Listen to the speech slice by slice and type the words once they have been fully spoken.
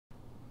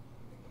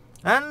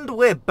And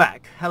we're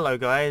back. Hello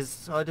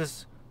guys. I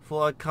just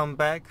thought I'd come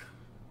back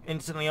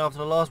instantly after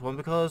the last one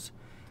because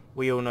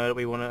we all know that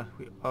we want to...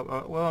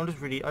 well, I just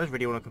really want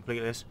to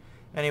complete this.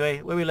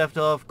 Anyway, where we left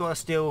off, got to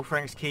steal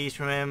Frank's keys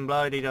from him,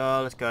 blah de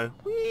da, let's go.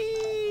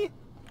 Whee!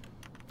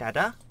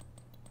 Dada?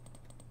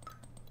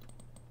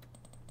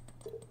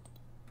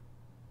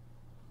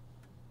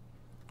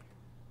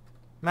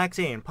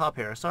 Maxine, Pop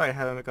here. Sorry I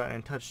haven't gotten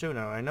in touch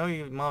sooner. I know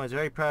your mom is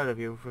very proud of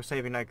you for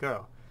saving that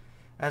girl.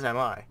 As am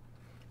I.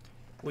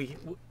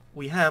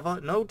 We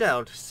have no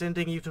doubt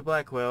sending you to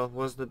Blackwell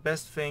was the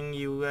best thing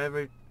you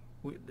ever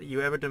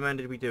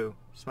demanded we do.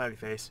 Smiley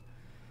face.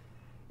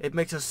 It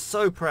makes us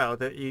so proud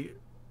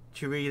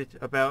to read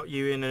about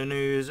you in the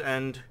news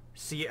and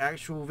see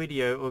actual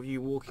video of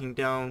you walking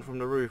down from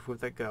the roof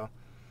with that girl.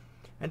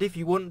 And if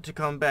you want to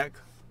come back,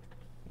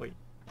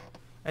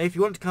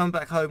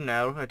 home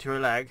now to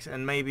relax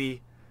and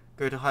maybe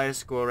go to higher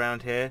school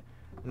around here,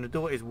 and the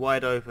door is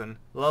wide open.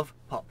 Love,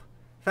 Pop.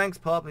 Thanks,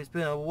 Pop. It's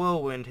been a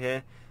whirlwind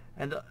here,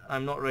 and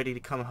I'm not ready to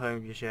come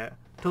home just yet.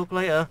 Talk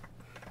later.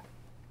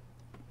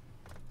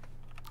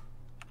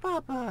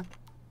 Papa.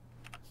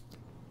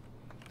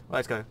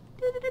 Let's go.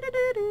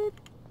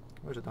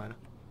 Where's the diner?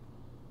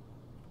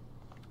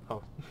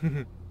 Oh.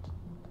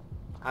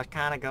 I was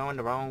kinda going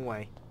the wrong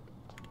way.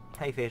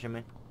 Hey,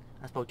 fisherman.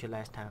 I spoke to you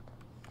last time.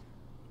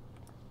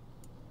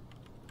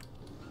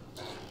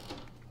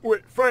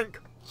 Wait, Frank!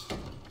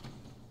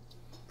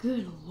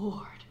 Good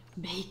Lord.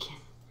 Bacon.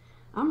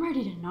 I'm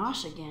ready to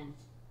nosh again.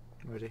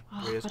 Ready?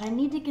 Oh, but I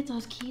need to get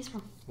those keys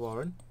from...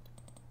 Warren?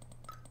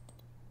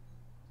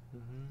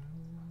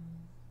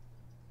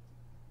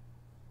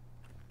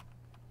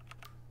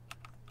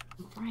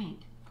 Frank.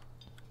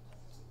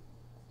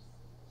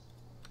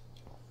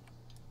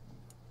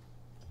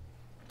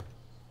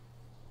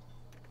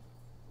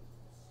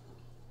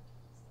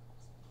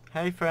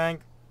 Hey,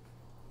 Frank.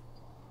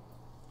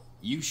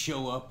 You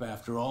show up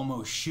after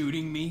almost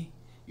shooting me?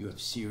 You have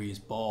serious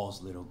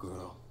balls, little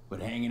girl. But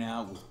hanging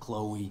out with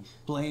Chloe,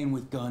 playing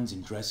with guns,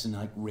 and dressing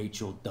like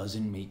Rachel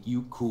doesn't make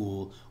you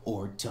cool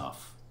or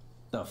tough.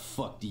 The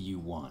fuck do you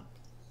want?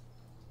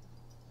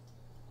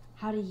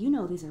 How do you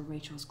know these are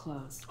Rachel's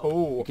clothes?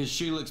 Oh. Because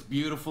she looks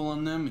beautiful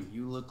in them and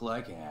you look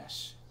like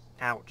ass.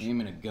 Ouch.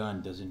 Aiming a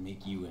gun doesn't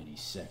make you any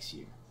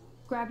sexier.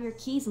 Grab your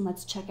keys and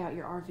let's check out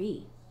your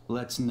RV.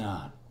 Let's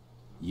not.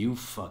 You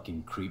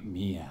fucking creep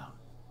me out.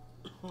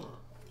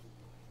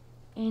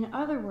 In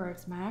other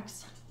words,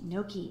 Max,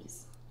 no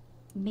keys.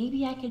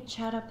 Maybe I could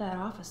chat up that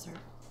officer,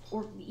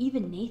 or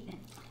even Nathan,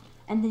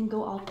 and then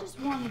go, I just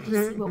wanted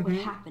to see what would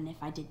happen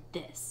if I did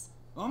this.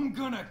 I'm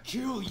gonna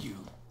kill you.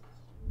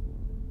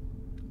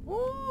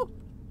 Ooh.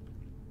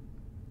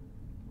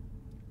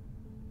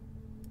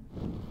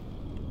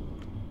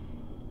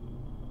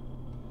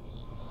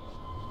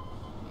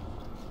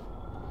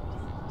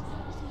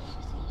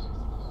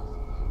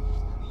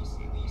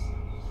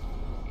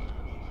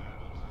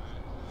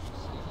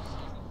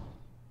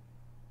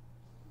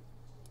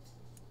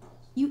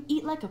 You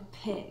eat like a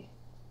pig.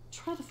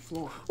 Try the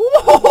floor.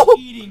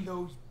 Eating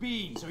those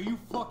beans. Are you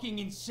fucking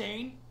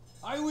insane?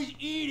 I was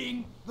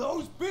eating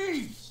those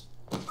beans.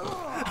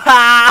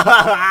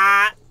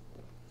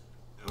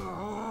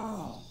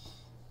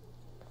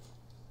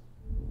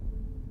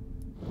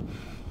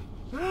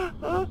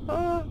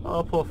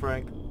 Oh, poor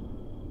Frank.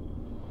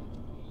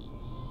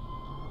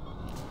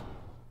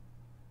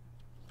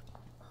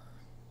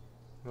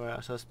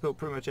 Right, so I spilled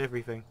pretty much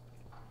everything.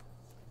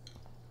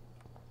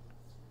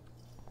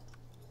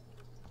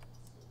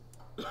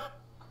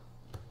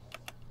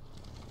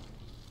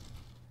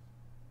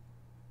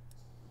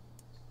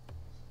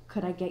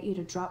 Could I get you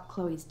to drop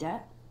Chloe's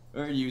debt?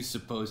 Are you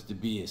supposed to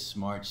be a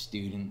smart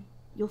student?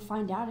 You'll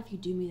find out if you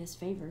do me this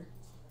favor.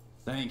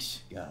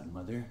 Thanks,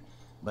 Godmother,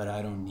 but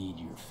I don't need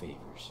your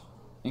favors.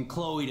 And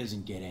Chloe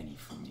doesn't get any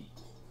from me.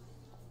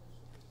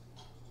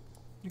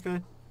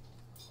 Okay.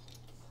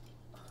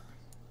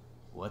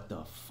 What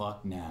the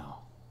fuck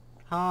now?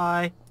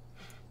 Hi.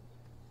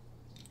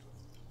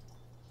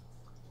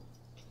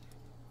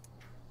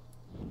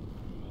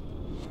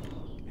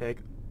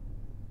 Pig.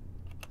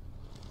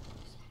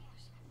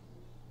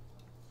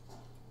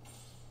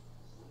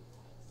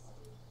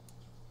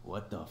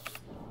 What the f...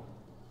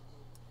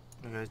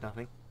 Okay, there's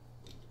nothing.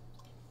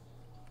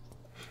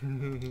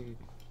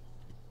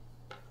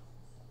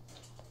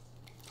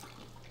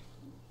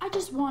 I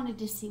just wanted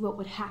to see what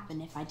would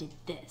happen if I did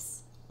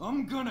this.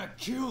 I'm gonna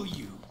kill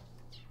you.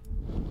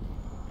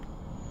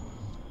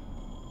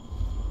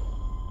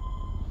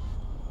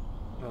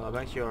 Oh,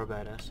 Max, you're a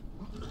badass.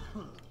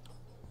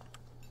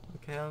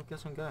 Okay, I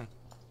guess I'm going.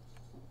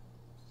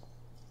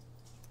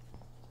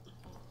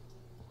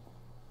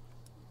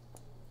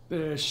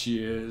 There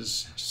she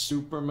is,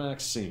 Super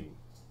Maxine.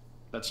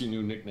 That's your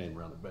new nickname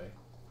around the bay.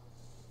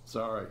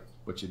 Sorry,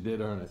 but you did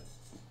earn it.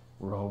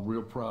 We're all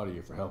real proud of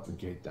you for helping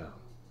Kate down.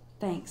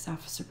 Thanks,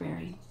 Officer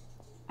Barry.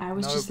 I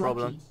was No just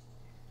problem. lucky.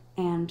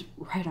 And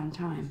right on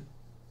time.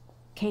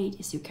 Kate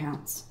is who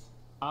counts.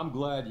 I'm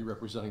glad you're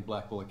representing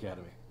Blackwell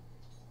Academy.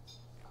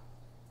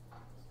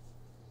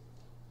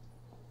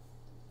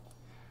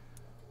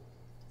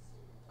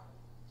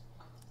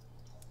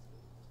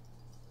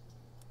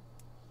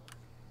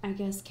 I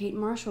guess Kate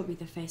Marsh will be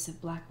the face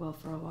of Blackwell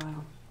for a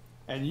while.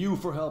 And you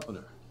for helping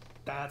her.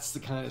 That's the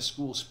kind of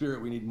school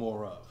spirit we need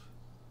more of.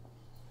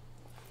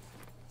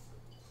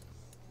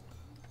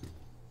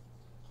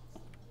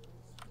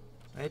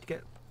 I had to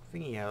get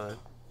thingy out.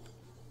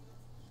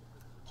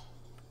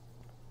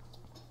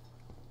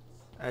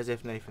 As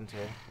if Nathan's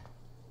here.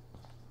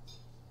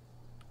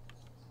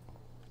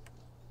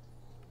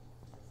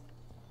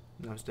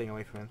 No, I'm staying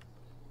away from him.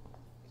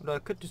 Well, I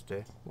could just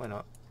do. Why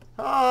not?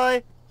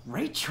 Hi!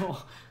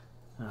 Rachel?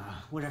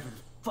 Whatever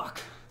the fuck.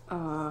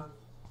 Oh,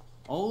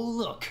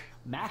 look.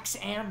 Max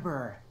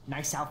Amber.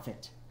 Nice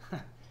outfit.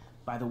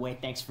 By the way,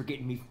 thanks for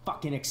getting me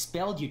fucking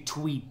expelled, you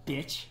twee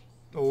bitch.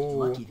 Oh.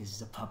 Lucky this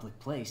is a public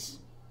place.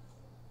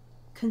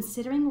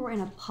 Considering we're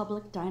in a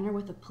public diner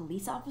with a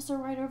police officer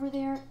right over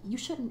there, you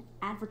shouldn't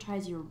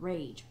advertise your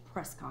rage,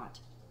 Prescott.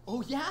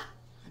 Oh, yeah?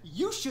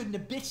 You shouldn't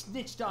have bitch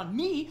snitched on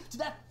me to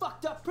that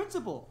fucked up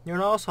principal. You're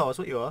an asshole, that's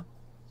what you are.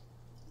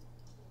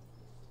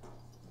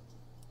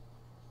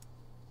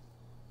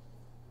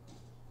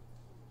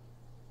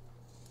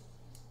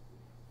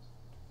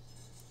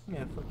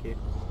 Yeah, fuck you.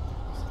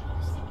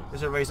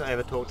 There's a reason I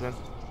ever talked to him.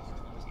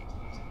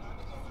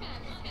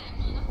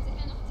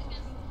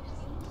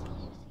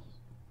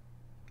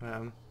 What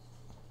are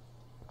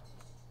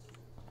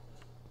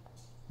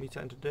you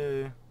trying to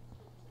do?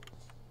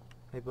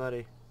 Hey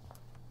buddy.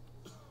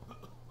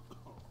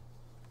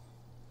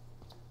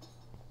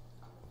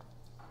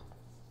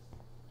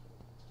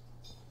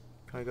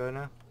 Can I go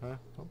now? No?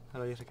 Oh,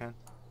 hello, yes I can.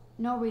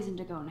 No reason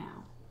to go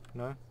now.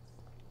 No?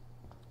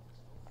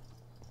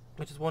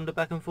 I just wander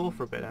back and forth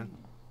for a bit then.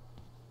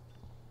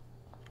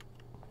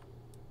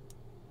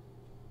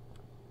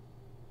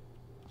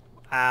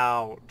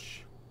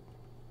 Ouch.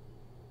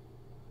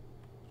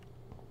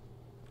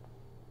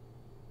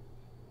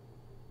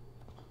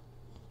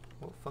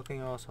 What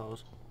fucking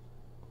assholes.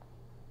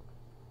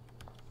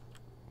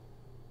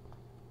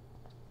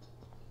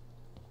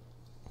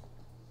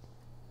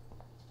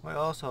 Wait,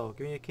 asshole,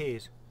 give me your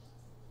keys.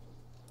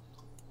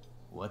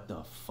 What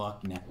the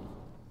fuck now?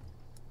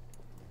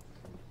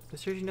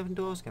 There's seriously nothing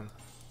to ask him.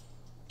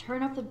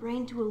 Turn up the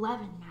brain to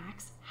 11,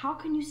 Max. How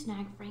can you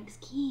snag Frank's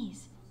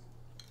keys?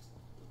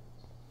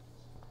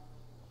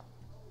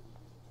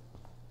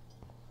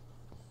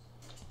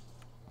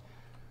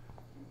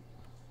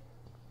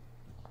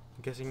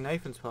 I'm guessing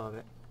Nathan's part of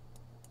it.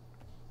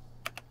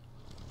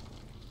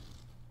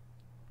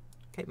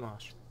 Kate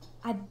Marsh.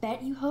 I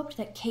bet you hoped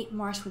that Kate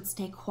Marsh would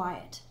stay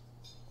quiet.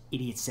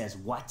 Idiot says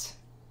what?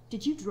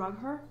 Did you drug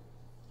her?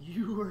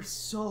 You are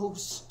so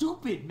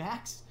stupid,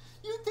 Max.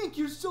 You think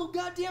you're so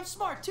goddamn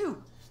smart,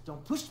 too.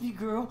 Don't push me,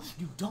 girl.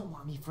 You don't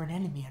want me for an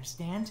enemy,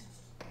 understand?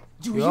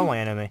 Do You are my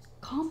enemy.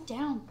 Calm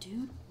down,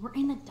 dude. We're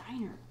in the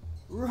diner.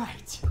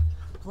 Right.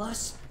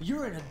 Plus,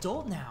 you're an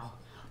adult now.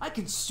 I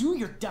can sue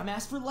your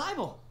dumbass for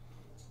libel.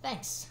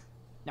 Thanks.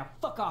 Now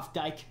fuck off,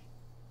 Dyke.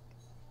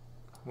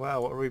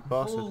 Wow, what a rude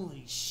bastard.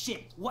 Holy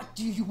shit, what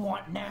do you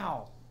want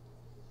now?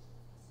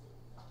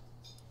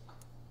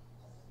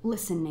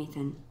 Listen,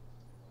 Nathan.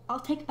 I'll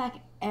take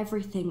back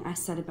everything I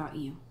said about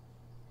you.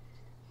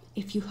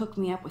 If you hook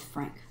me up with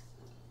Frank.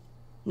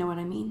 Know what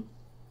I mean?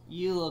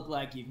 You look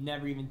like you've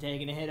never even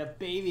taken a hit of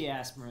baby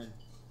aspirin.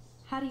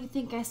 How do you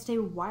think I stay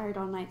wired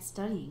all night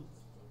studying?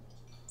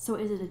 So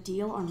is it a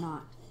deal or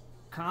not?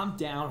 Calm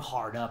down,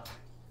 hard up.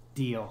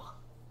 Deal.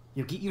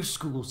 You'll get your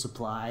school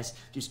supplies.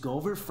 Just go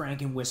over to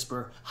Frank and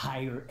whisper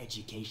higher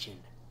education.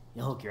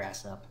 You'll hook your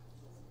ass up.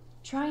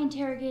 Try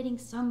interrogating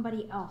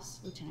somebody else,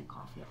 Lieutenant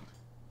Caulfield.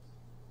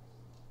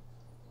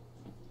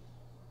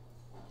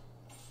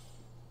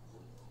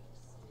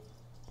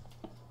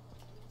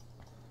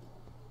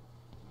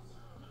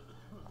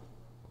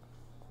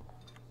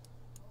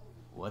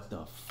 What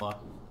the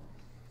fuck?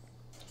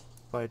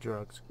 Buy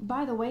drugs.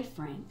 By the way,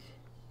 Frank,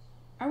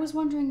 I was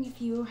wondering if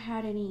you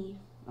had any,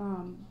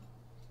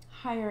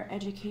 higher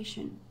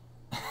education.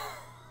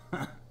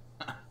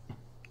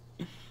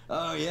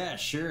 Oh yeah,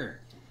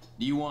 sure.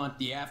 Do you want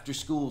the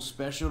after-school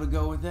special to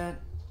go with that?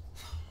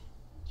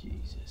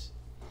 Jesus.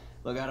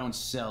 Look, I don't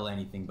sell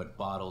anything but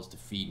bottles to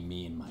feed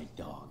me and my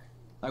dog.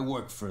 I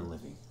work for a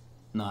living.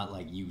 Not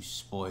like you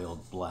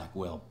spoiled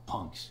Blackwell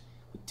punks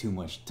with too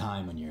much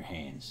time on your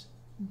hands.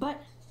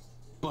 But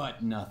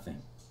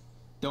Nothing.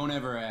 Don't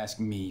ever ask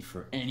me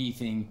for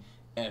anything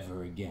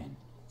ever again.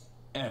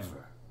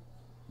 Ever.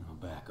 Now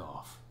back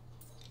off.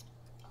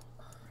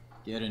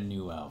 Get a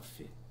new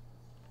outfit.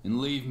 And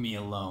leave me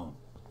alone.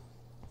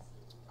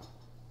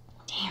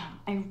 damn,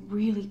 I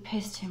really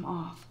pissed him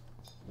off.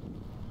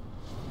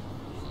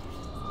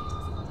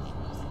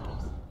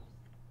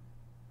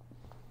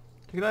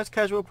 Take a nice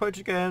casual approach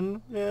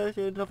again. Yeah,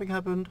 nothing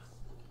happened.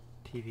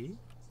 TV?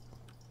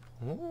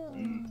 Oh.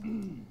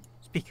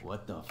 Speak.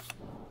 What the f...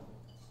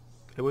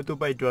 I want to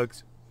buy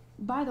drugs.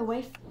 By the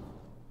way,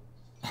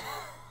 I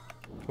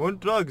want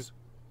drugs.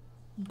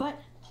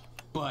 But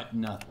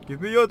nothing.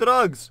 Give me your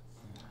drugs.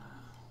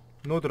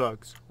 No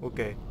drugs.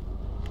 Okay.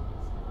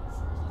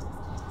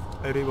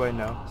 I rewind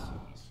now.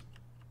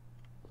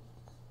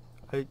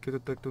 I gotta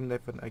talk to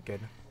Nathan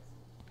again.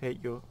 Hey,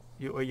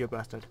 you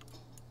bastard.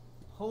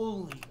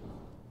 Holy.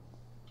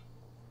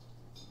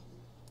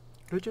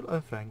 Rachel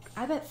and Frank.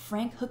 I bet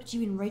Frank hooked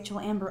you and Rachel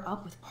Amber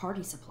up with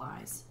party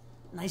supplies.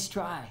 Nice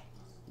try.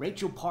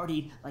 Rachel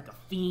partied like a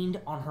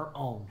fiend on her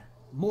own.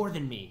 More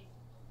than me.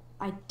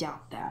 I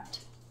doubt that.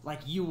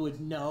 Like you would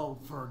know,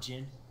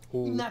 virgin.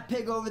 Ooh. Even that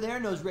pig over there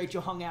knows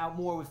Rachel hung out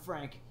more with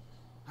Frank.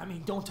 I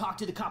mean, don't talk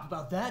to the cop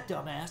about that,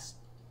 dumbass.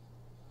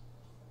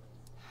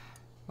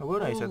 I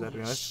would have said that, to be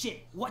Holy honest.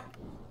 shit, what?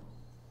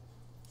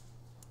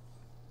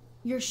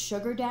 Your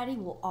sugar daddy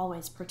will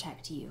always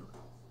protect you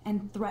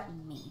and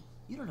threaten me.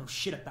 You don't know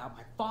shit about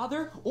my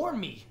father or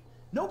me.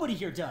 Nobody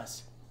here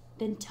does.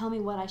 Then tell me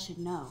what I should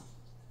know.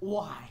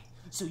 Why?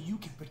 So you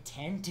can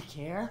pretend to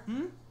care?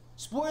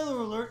 Spoiler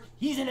alert,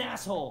 he's an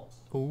asshole.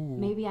 Ooh.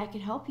 Maybe I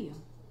could help you.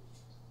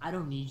 I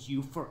don't need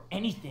you for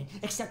anything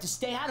except to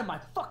stay out of my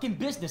fucking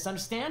business,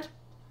 understand?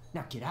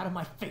 Now get out of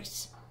my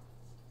face.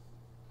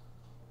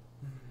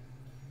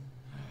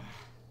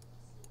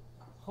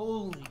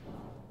 Holy.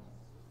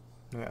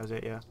 That was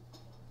it, yeah.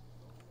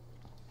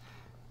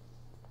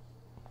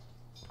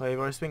 So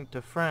either I speak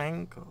to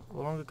Frank,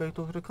 or I'm gonna go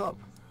talk to the cop.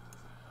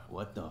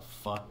 What the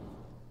fuck?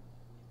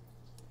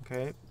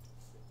 Okay.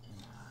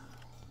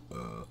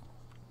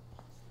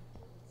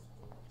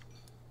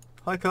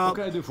 Hi, cop. What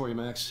can I do for you,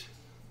 Max?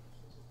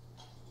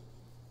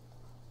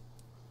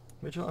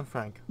 Rachel and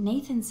Frank.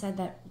 Nathan said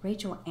that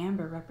Rachel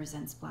Amber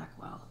represents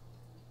Blackwell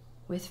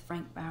with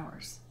Frank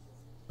Bowers.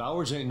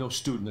 Bowers ain't no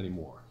student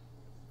anymore.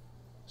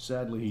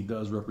 Sadly, he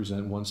does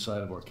represent one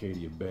side of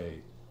Arcadia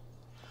Bay.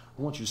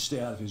 I want you to stay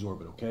out of his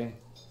orbit, okay?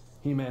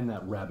 Him and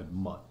that rabid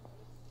mutt.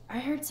 I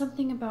heard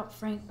something about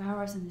Frank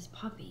Bowers and his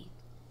puppy.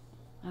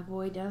 My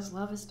boy does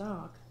love his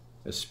dog.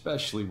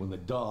 Especially when the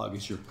dog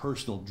is your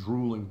personal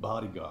drooling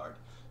bodyguard.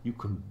 You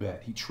can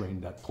bet he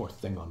trained that poor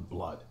thing on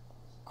blood.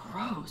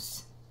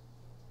 Gross.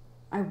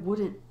 I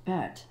wouldn't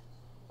bet.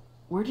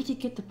 Where did he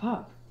get the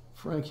pup?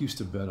 Frank used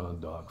to bet on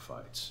dog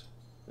fights.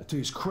 Now, to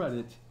his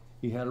credit,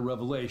 he had a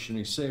revelation.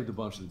 He saved a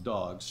bunch of the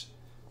dogs,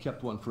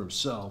 kept one for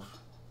himself.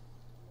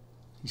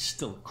 He's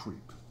still a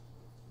creep.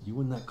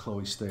 You and that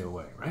Chloe stay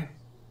away, right?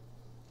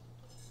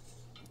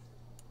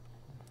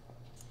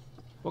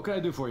 What can I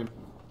do for you?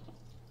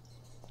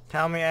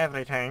 Tell me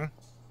everything.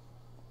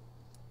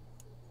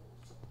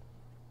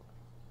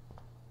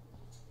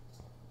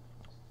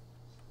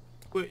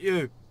 Quit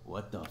you.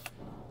 What the f...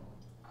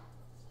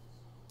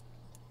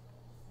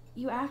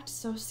 You act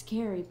so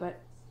scary,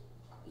 but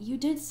you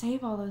did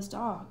save all those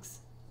dogs.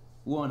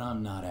 One,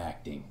 I'm not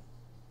acting.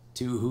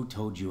 Two, who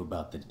told you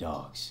about the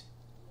dogs?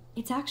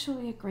 It's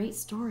actually a great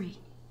story.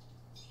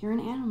 You're an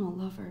animal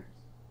lover.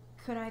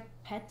 Could I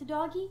pet the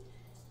doggy?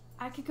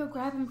 I could go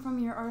grab him from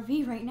your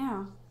RV right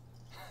now.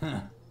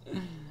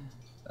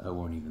 I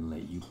won't even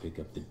let you pick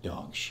up the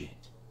dog shit.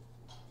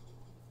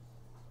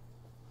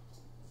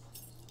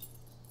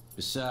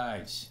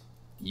 Besides,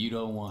 you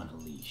don't want a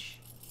leash.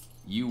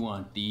 You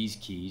want these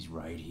keys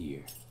right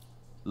here.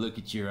 Look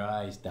at your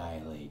eyes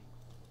dilate.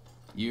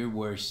 You're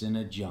worse than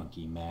a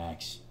junkie,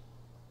 Max.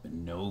 But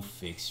no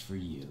fix for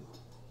you.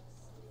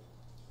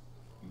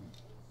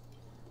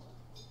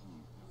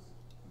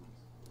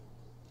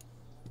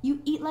 You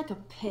eat like a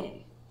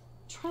pig.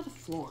 Try the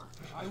floor.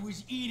 I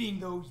was eating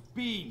those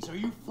beans. Are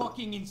you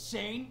fucking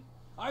insane?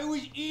 I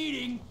was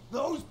eating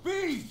those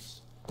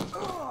beans!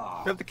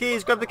 Grab the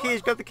keys, grab the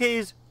keys, grab the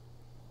keys.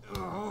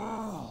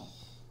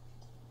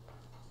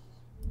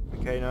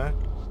 Okay, no.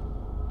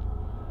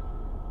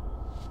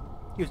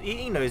 He was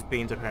eating those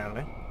beans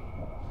apparently.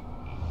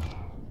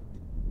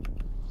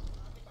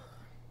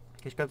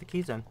 Just grab the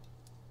keys then.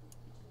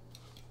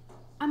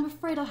 I'm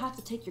afraid I'll have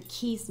to take your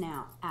keys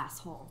now,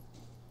 asshole.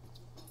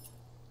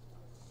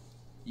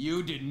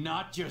 You did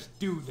not just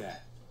do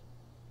that.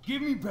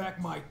 Give me back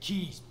my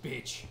keys,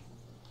 bitch.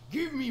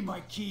 Give me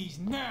my keys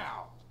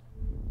now.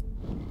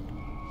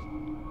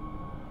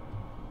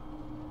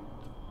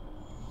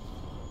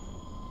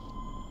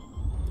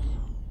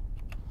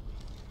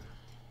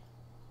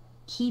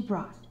 Key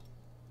brought.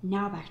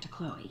 Now back to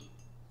Chloe.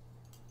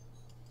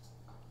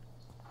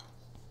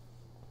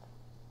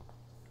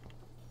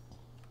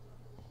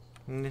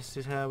 And this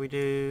is how we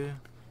do.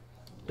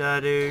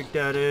 Da-do,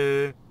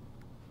 da-do.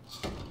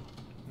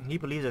 He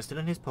believes they're still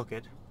in his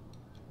pocket.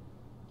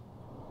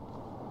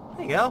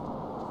 There you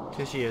go.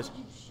 Here she is. Are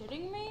you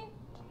shitting me?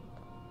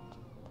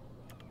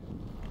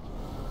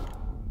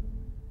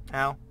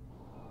 Ow.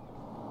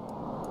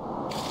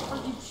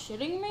 Are you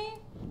shitting me?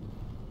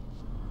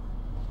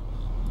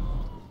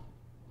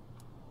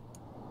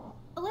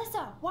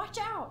 Alyssa, watch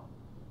out!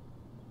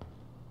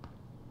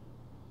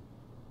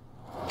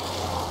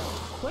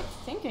 Quit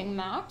thinking,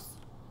 Max.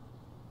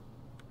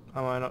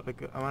 Am I not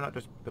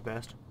just the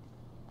best?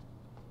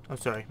 I'm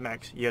sorry,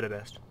 Max, you're the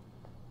best.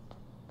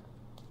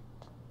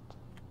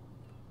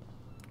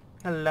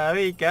 Hello,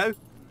 here you go.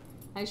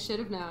 I should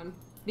have known.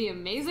 The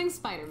amazing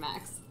Spider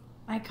Max.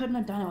 I couldn't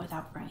have done it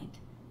without Frank.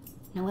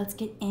 Now let's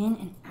get in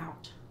and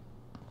out.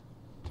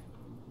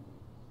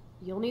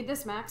 You'll need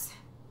this, Max.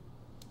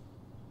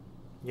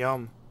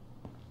 Yum.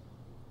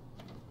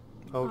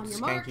 Oh, On your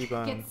mark, skanky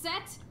bone. get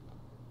set,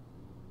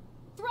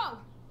 throw.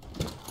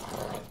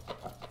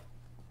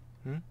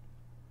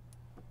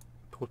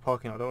 Called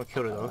parking. I don't want to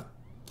kill it though.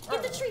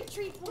 Get the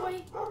treat,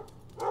 boy.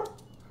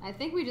 I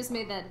think we just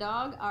made that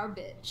dog our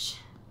bitch.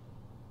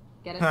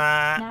 Get it?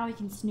 Now we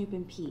can snoop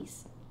in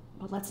peace,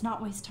 but let's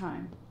not waste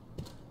time.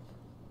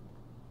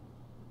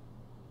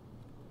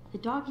 The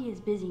doggy is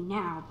busy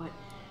now, but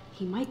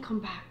he might come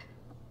back.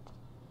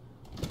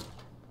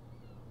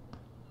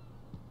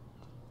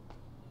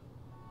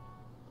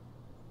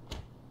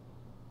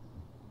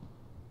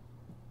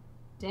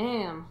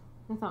 Damn,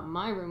 I thought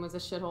my room was a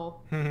shithole.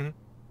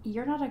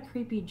 You're not a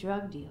creepy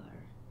drug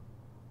dealer.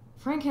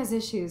 Frank has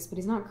issues, but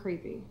he's not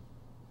creepy.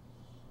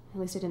 At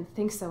least I didn't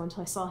think so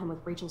until I saw him with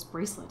Rachel's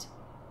bracelet.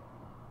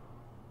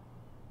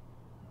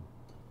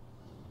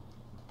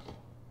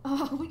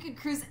 Oh, we could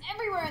cruise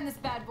everywhere in this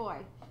bad boy.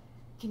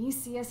 Can you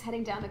see us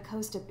heading down the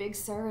coast to Big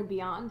Sur and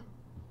beyond?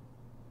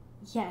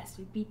 Yes,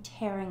 we'd be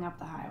tearing up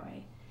the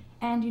highway.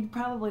 And you'd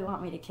probably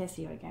want me to kiss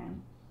you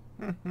again.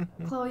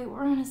 Chloe,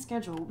 we're on a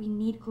schedule. We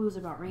need clues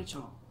about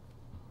Rachel.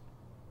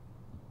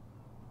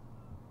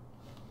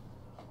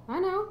 I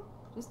know.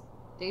 Just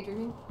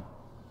daydreaming.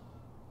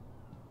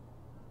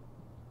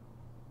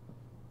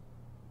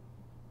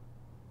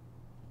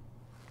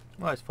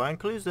 Well, let's find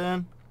clues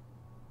then.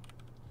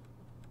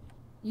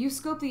 You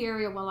scope the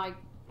area while I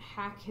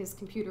hack his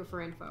computer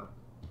for info.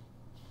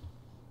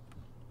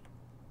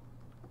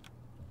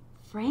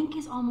 Frank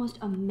is almost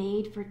a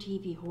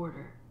made-for-TV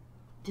hoarder.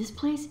 This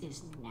place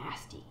is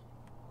nasty.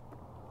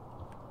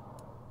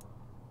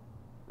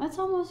 That's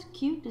almost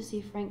cute to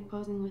see Frank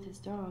posing with his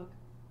dog.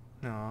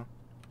 No.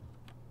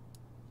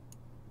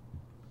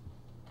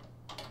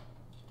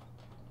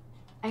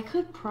 I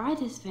could pry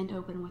this vent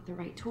open with the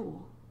right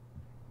tool.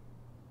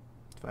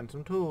 Let's find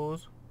some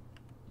tools.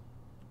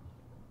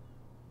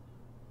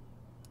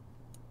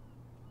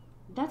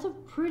 That's a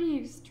pretty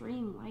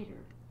extreme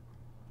lighter.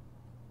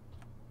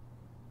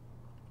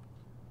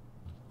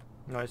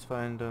 Let's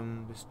find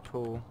this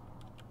tool.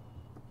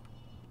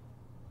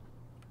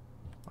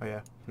 Oh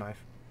yeah,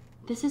 knife.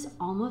 This is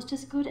almost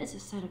as good as a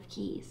set of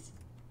keys.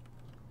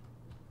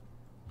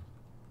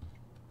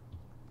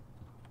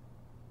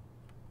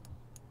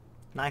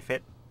 Knife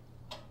it.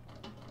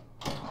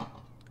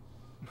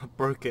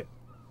 Broke it.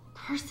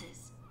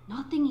 Curses!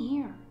 Nothing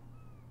here.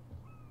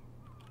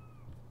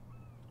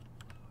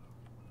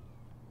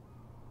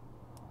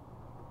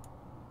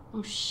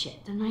 Oh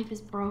shit, the knife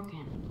is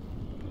broken.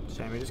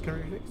 Shame we just can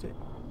refix it.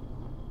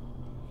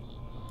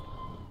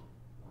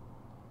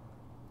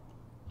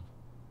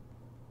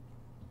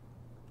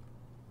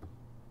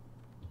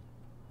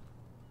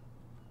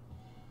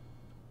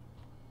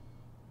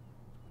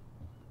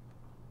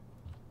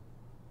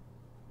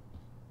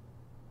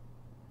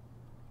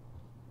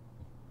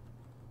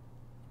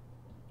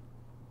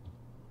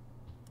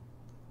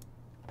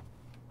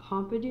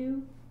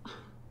 Pompidou?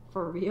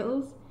 For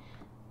reals?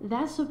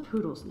 That's a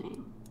poodle's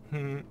name.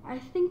 I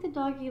think the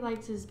doggy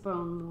likes his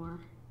bone more.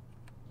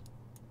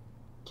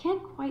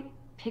 Can't quite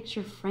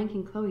picture Frank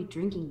and Chloe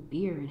drinking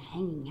beer and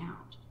hanging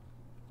out.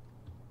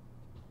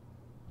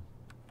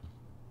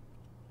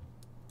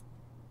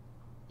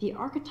 The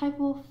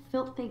archetypal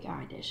filthy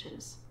guy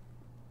dishes.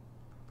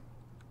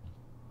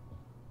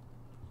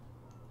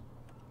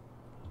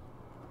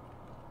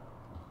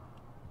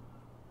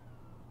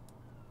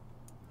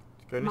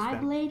 My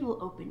blade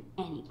will open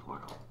any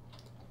portal.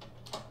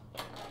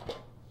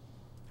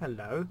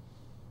 Hello.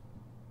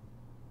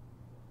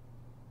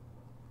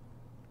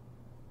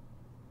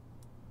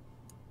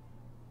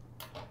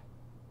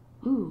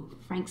 Ooh,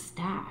 Frank's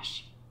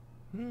stash.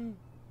 Oh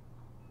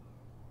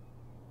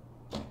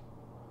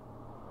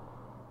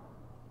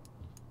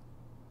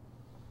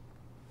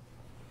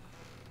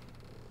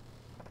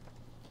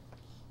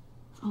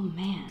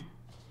man,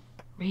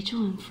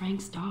 Rachel and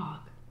Frank's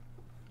dog.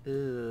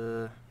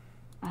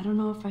 I don't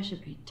know if I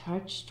should be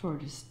touched or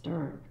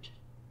disturbed.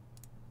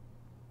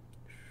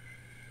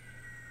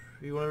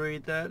 If you want to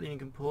read that, then you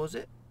can pause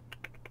it.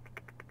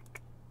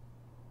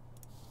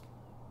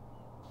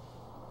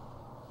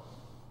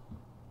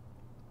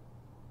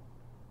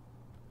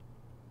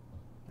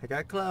 I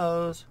got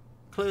clues.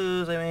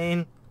 Clues, I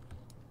mean.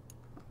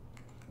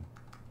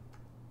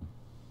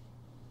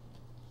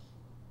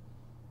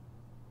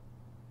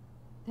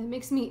 That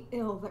makes me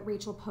ill that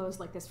Rachel posed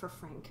like this for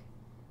Frank.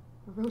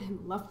 I wrote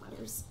him love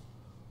letters.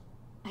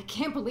 I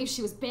can't believe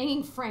she was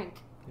banging Frank.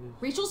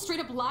 Rachel straight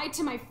up lied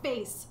to my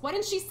face. Why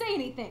didn't she say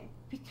anything?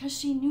 Because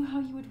she knew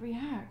how you would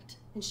react.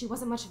 And she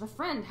wasn't much of a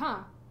friend, huh?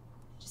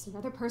 Just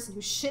another person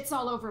who shits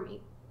all over me.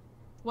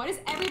 Why does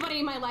everybody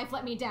in my life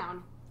let me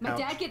down? My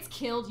dad gets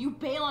killed, you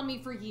bail on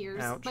me for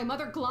years. Ouch. My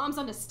mother gloms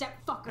onto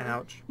stepfucker.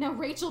 Ouch. Now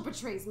Rachel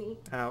betrays me.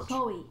 Ouch.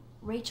 Chloe,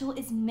 Rachel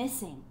is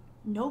missing.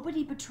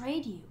 Nobody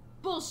betrayed you.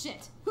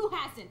 Bullshit. Who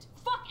hasn't?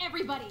 Fuck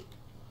everybody.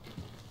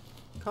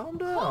 Calm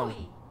down.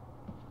 Chloe!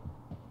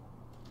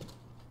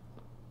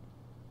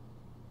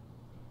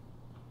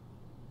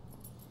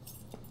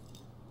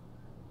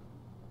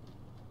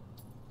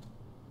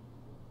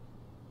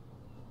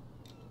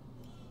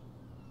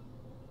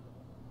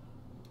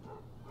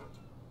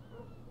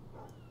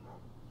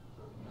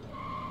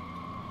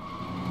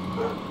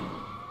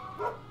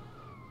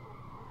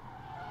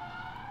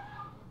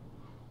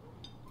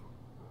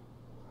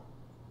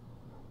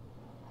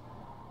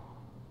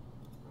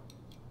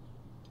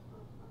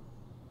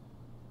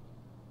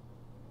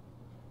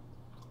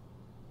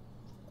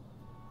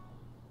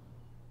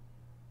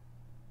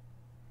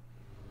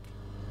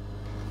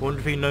 Wonder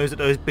if he knows that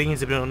those beans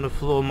have been on the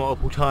floor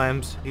multiple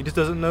times. He just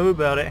doesn't know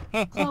about it.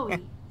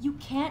 Chloe, you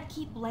can't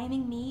keep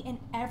blaming me and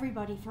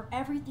everybody for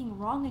everything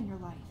wrong in your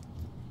life.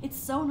 It's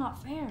so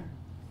not fair.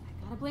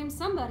 I gotta blame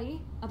somebody,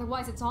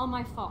 otherwise it's all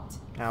my fault.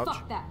 Ouch.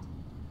 Fuck that.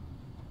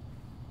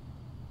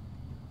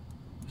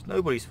 It's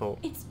nobody's fault.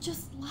 It's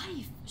just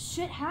life.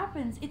 Shit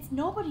happens. It's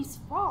nobody's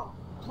fault.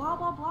 Blah,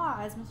 blah, blah,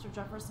 as Mr.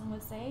 Jefferson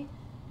would say.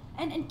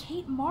 And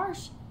Kate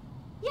Marsh.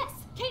 Yes,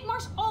 Kate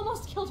Marsh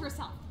almost killed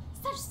herself.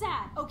 Such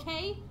sad,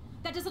 okay?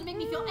 That doesn't make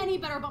me feel any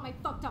better about my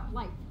fucked up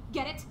life.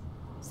 Get it?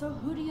 So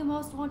who do you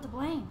most want to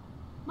blame?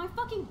 My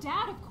fucking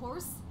dad, of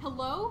course.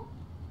 Hello?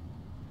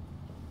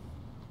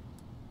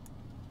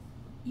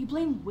 You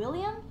blame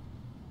William?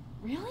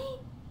 Really?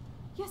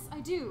 Yes,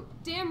 I do.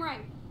 Damn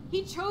right.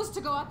 He chose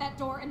to go out that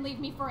door and leave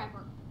me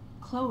forever.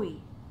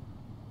 Chloe,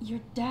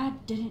 your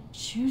dad didn't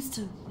choose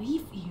to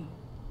leave you.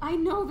 I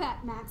know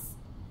that, Max.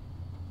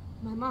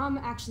 My mom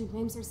actually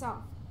blames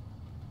herself.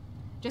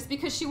 Just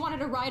because she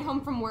wanted a ride home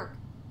from work.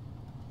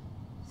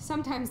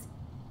 Sometimes,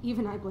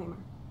 even I blame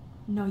her.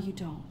 No, you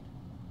don't.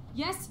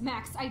 Yes,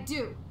 Max, I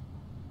do.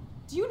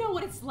 Do you know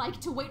what it's like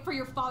to wait for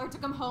your father to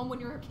come home when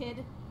you're a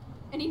kid?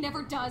 And he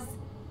never does?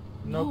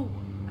 Nope.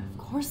 No, of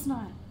course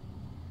not.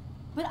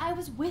 But I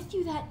was with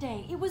you that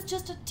day. It was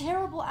just a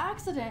terrible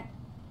accident.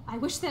 I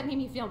wish that made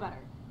me feel better.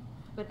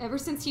 But ever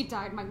since he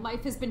died, my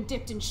life has been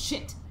dipped in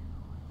shit.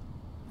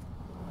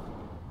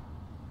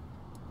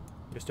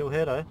 You're still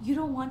here though. You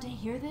don't want to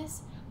hear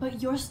this,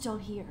 but you're still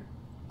here.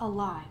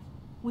 Alive.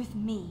 With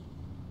me.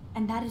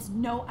 And that is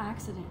no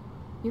accident.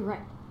 You're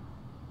right.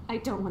 I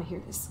don't want to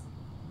hear this.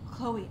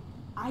 Chloe,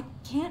 I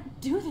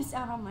can't do this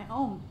out on my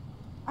own.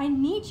 I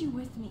need you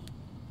with me.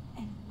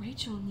 And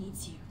Rachel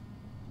needs you.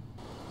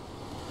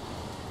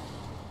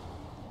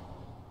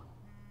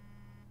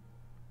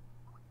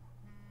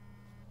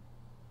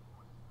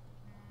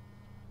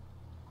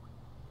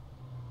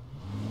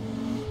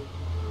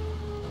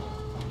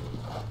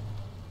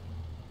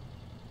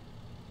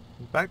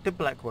 Back to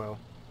Blackwell.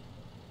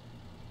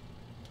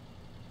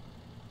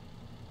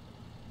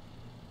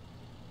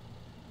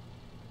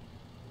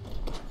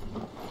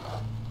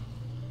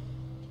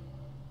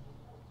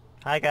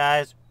 Hi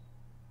guys.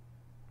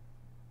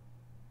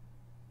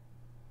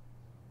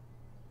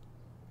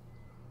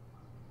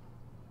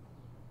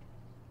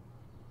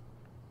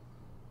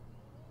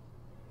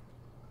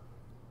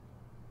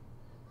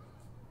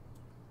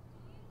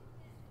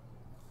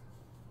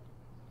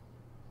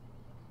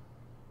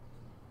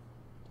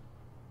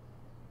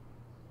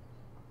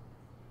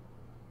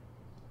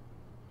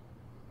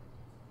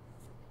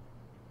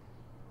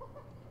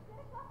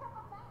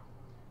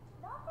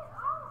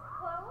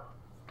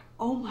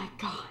 Oh my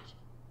god.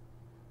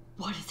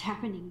 What is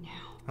happening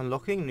now?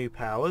 Unlocking new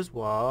powers?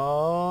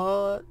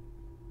 What?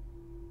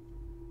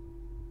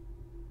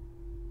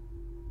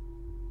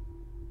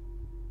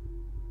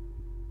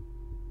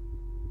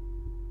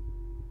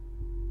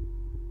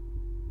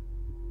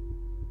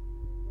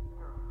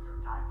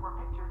 Time for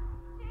a picture.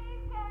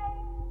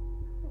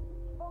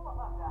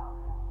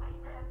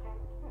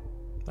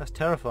 That's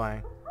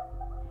terrifying.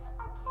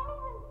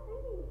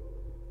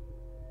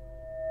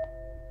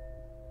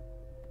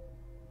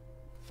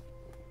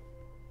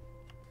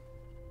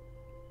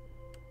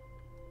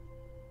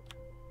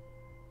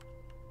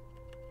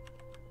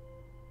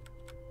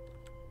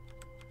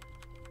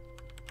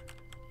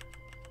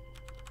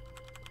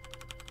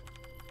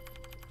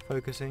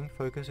 Focusing,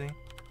 focusing.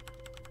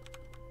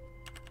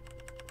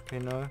 Okay,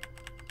 no.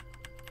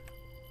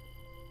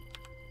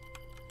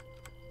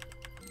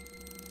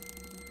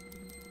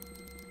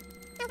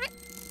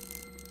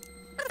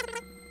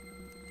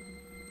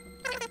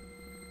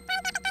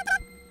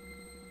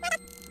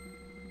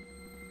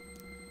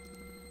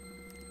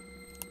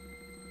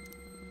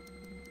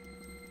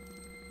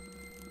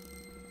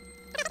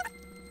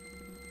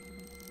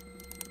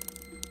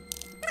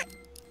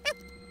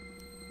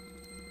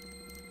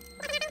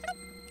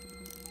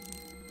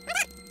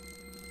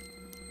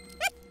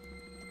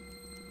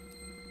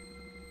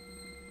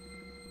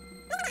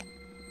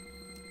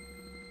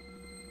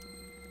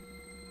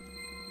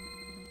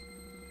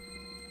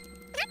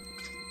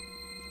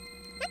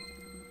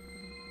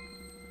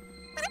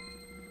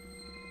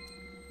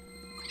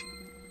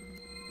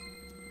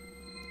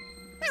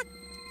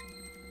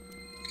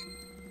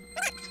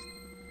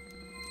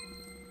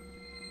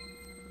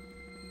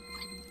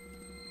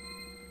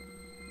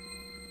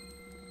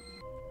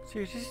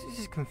 Seriously, this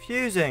is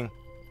confusing.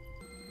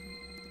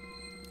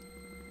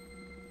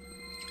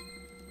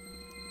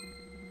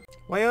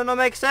 Why don't it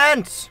make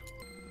sense?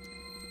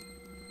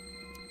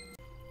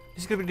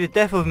 This is gonna be the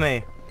death of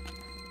me.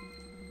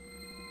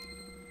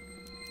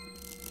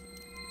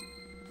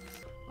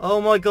 Oh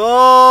my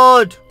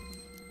god!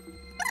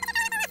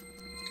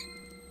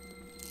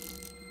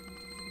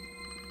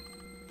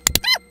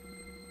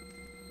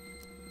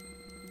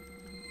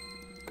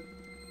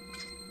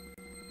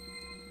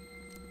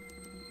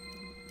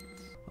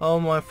 Oh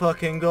my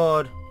fucking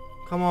god.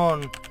 Come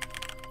on.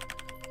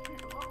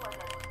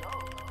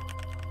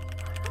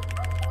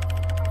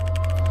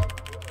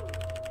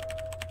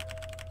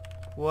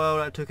 Well,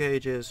 that took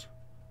ages.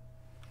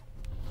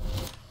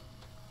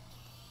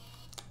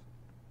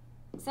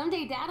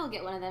 Someday Dad'll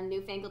get one of them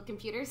newfangled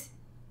computers.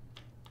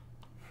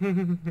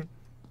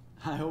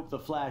 I hope the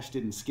flash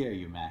didn't scare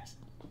you, Max.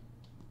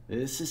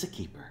 This is a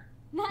keeper.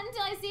 Not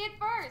until I see it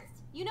first.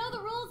 You know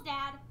the rules,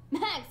 Dad.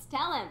 Max,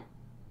 tell him.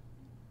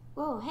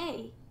 Whoa,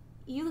 hey.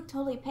 You look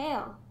totally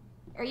pale.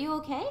 Are you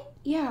okay?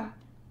 Yeah,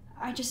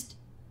 I just...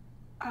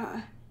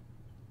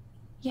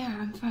 yeah,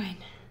 I'm fine.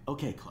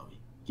 Okay, Chloe.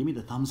 Give me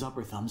the thumbs up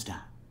or thumbs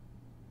down.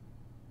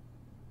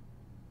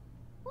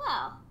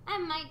 Well, I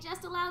might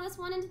just allow this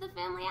one into the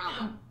family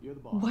album. You're the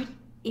boss. What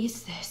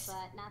is this?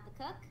 But not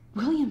the cook.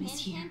 William is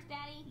Hint, here. hint,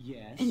 Daddy.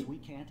 Yes, And we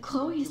can't.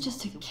 Chloe is expect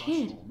just a your mom to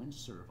kid. rush home and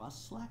serve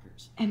us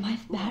slackers. Am I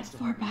Who that wants to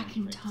far have back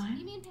in friends? You time?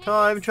 mean pancakes?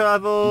 Time In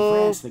travel!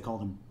 France, they call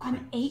them I'm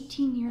crepes.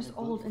 18 years And a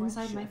old good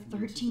inside French my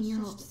chef uses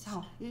 13-year-old assistants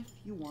self. If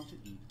you want to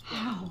eat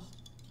How?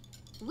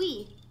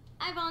 breakfast.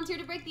 I volunteer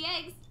to break the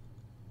eggs.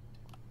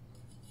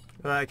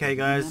 Right, okay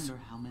guys.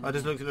 Remember how many I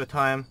just looked at the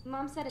time.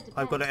 Mom said it depends.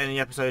 I've got to end the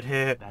episode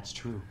here. That's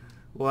true.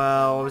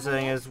 Well, what I was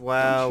saying is,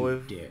 wow, Don't you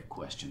we've... dare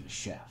question the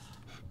chef.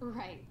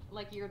 Right,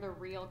 like you're the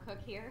real cook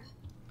here.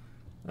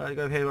 I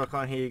go here, I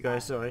can't hear you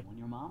guys, sorry. When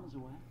your mom is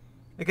away.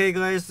 Okay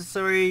guys,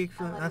 sorry,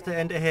 I have to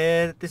end it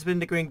here. This has been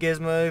the Green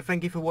Gizmo.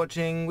 Thank you for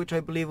watching, which I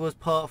believe was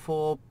part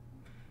 4,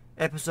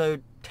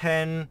 episode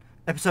 10,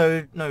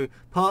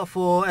 part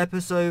 4,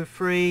 episode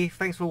 3.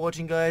 Thanks for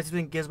watching guys, it's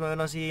been Gizmo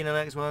and I'll see you in the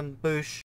next one. Boosh.